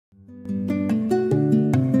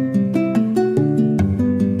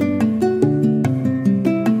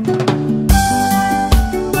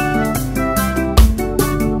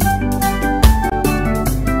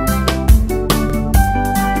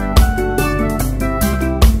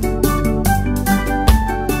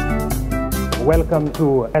Welcome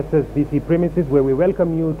to SSBC premises, where we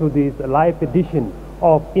welcome you to this live edition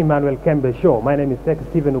of Emmanuel Kembe Show. My name is Tech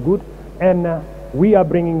Stephen Ugut, and we are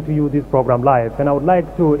bringing to you this program live. And I would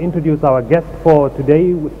like to introduce our guest for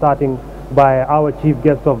today, starting by our chief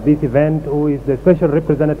guest of this event, who is the special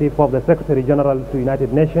representative of the Secretary General to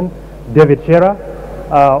United Nations, David Shearer.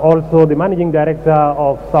 Also the Managing Director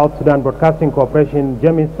of South Sudan Broadcasting Corporation,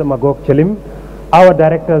 James Magog Chelim. Our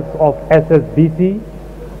directors of SSBC,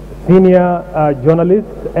 senior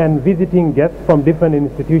journalists and visiting guests from different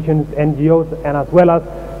institutions, NGOs, and as well as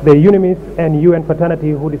the UNIMIS and UN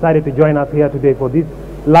fraternity who decided to join us here today for this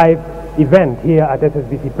live event here at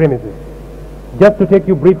SSBC premises. Just to take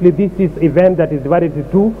you briefly, this is an event that is divided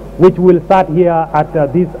into two, which will start here at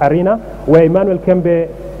this arena, where Emmanuel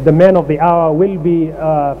Kembe, the man of the hour, will be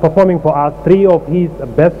performing for us 3 of his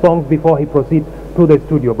best songs before he proceeds to the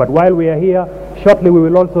studio. But while we are here, shortly we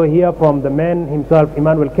will also hear from the man himself,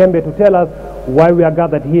 Emmanuel Kembe, to tell us why we are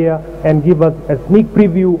gathered here and give us a sneak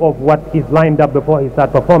preview of what is lined up before he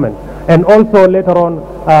starts performance. And also later on,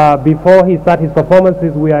 before he starts his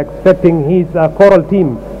performances, we are expecting his choral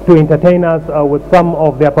team to entertain us with some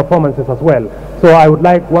of their performances as well. So I would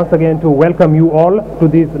like once again to welcome you all to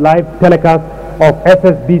this live telecast of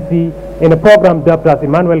SSBC in a program dubbed as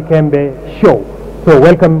Emmanuel Kembe Show. So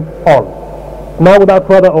welcome all. Now, without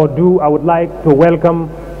further ado, I would like to welcome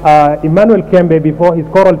Emmanuel Kembe before his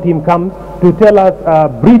choral team comes to tell us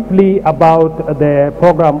briefly about the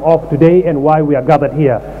program of today and why we are gathered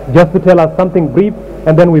here. Just to tell us something brief,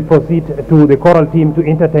 and then we proceed to the choral team to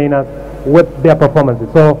entertain us with their performances.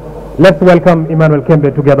 So let's welcome Emmanuel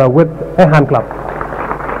Kembe together with a hand clap.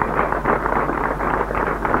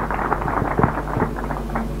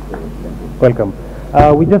 Welcome.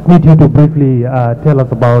 We just need you to briefly tell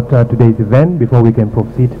us about today's event before we can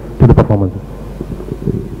proceed to the performances.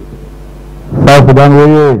 South Sudan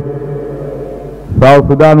way, South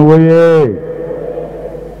Sudan way.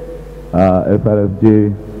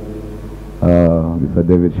 SRSG, Mr.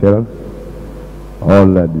 David Shearer,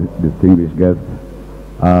 all distinguished guests.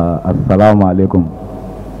 Assalamu alaikum.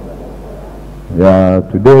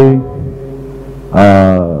 Today,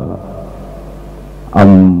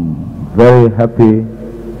 I'm very happy,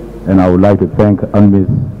 and I would like to thank UNMIS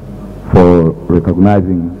for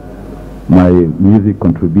recognizing my music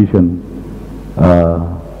contribution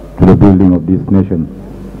to the building of this nation.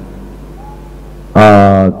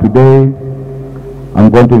 Today, I'm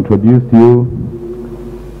going to introduce to you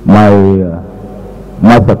my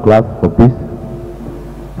master class for peace.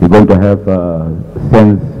 We're going to have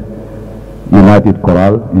Saints United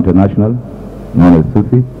Choral International, known as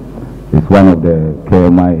Sufi. It's one of the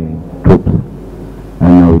KMI troops,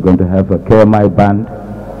 and we're going to have a KMI band,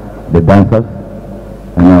 the dancers,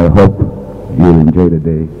 and I hope you'll enjoy the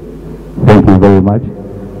day. Thank you very much.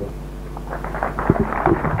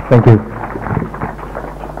 Thank you.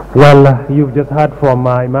 Well, you've just heard from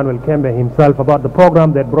Emmanuel Kembe himself about the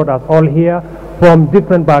program that brought us all here from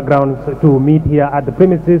different backgrounds to meet here at the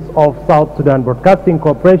premises of South Sudan Broadcasting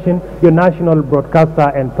Corporation, your national broadcaster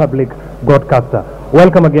and public broadcaster.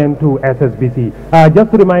 Welcome again to SSBC.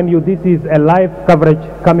 Just to remind you, this is a live coverage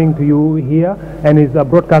coming to you here and is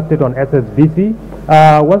broadcasted on SSBC.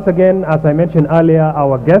 Once again, as I mentioned earlier,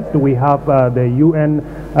 our guest, we have the UN,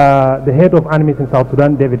 the head of UNMIS in South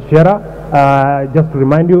Sudan, David Shearer, just to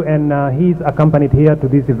remind you, and he's accompanied here to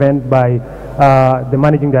this event by the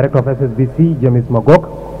Managing Director of SSBC, James Magog,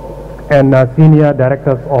 and senior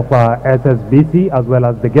directors of SSBC, as well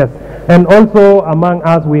as the guests. And also among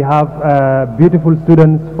us we have beautiful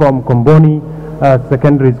students from Komboni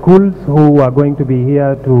secondary schools who are going to be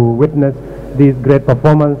here to witness this great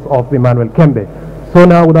performance of Emmanuel Kembe. So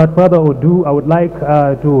now, without further ado, I would like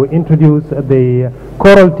to introduce the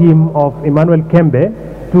choral team of Emmanuel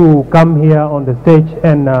Kembe to come here on the stage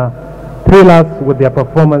and thrill us with their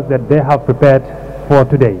performance that they have prepared for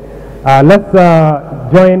today. Let's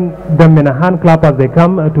join them in a hand clap as they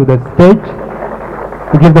come to the stage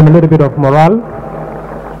to give them a little bit of morale.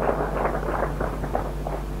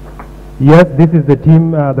 Yes, this is the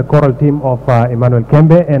team, the choral team of Emmanuel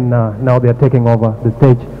Kembe, and now they are taking over the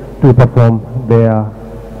stage to perform their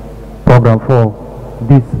program for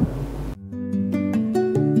this.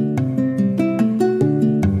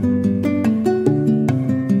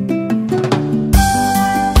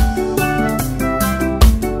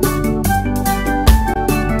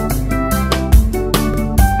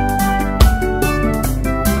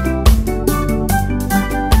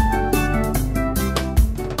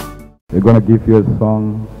 We're going to give you a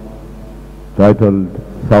song titled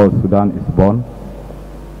South Sudan is Born.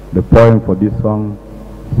 The poem for this song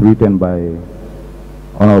is written by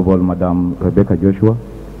Honorable Madam Rebecca Joshua,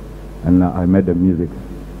 and I made the music.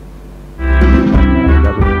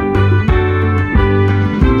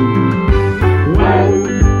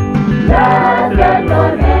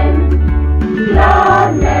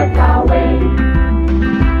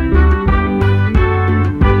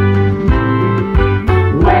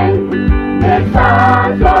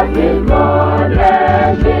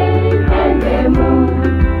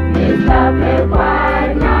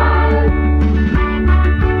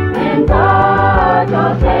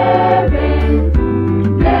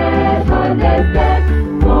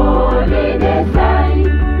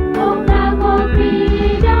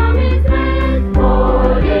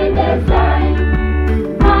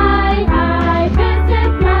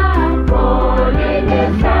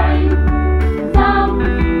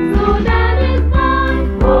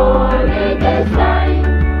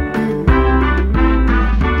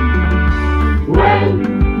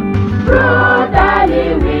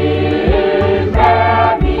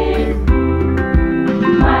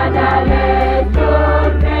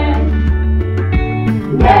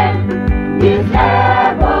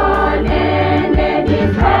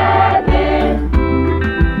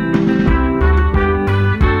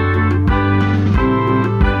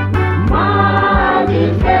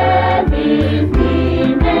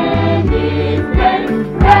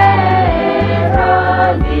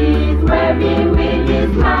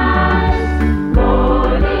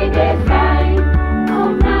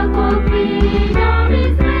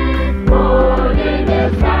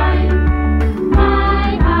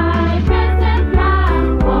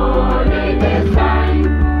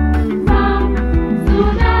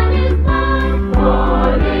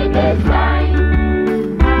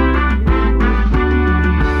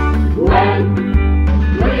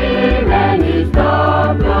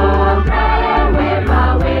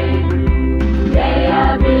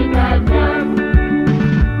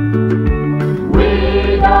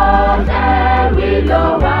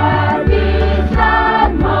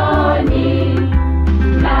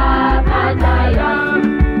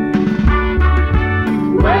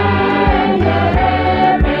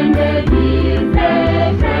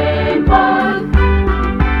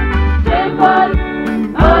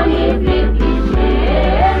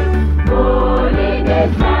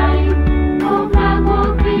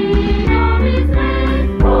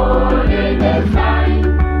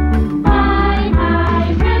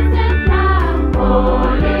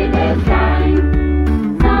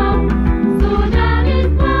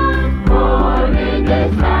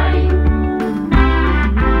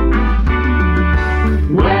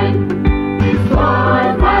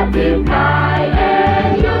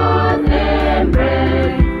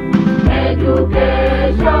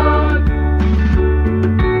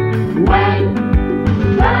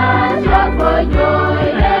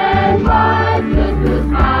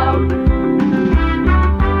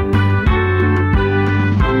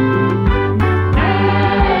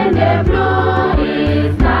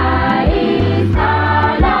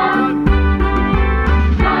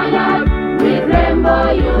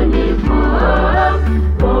 Union.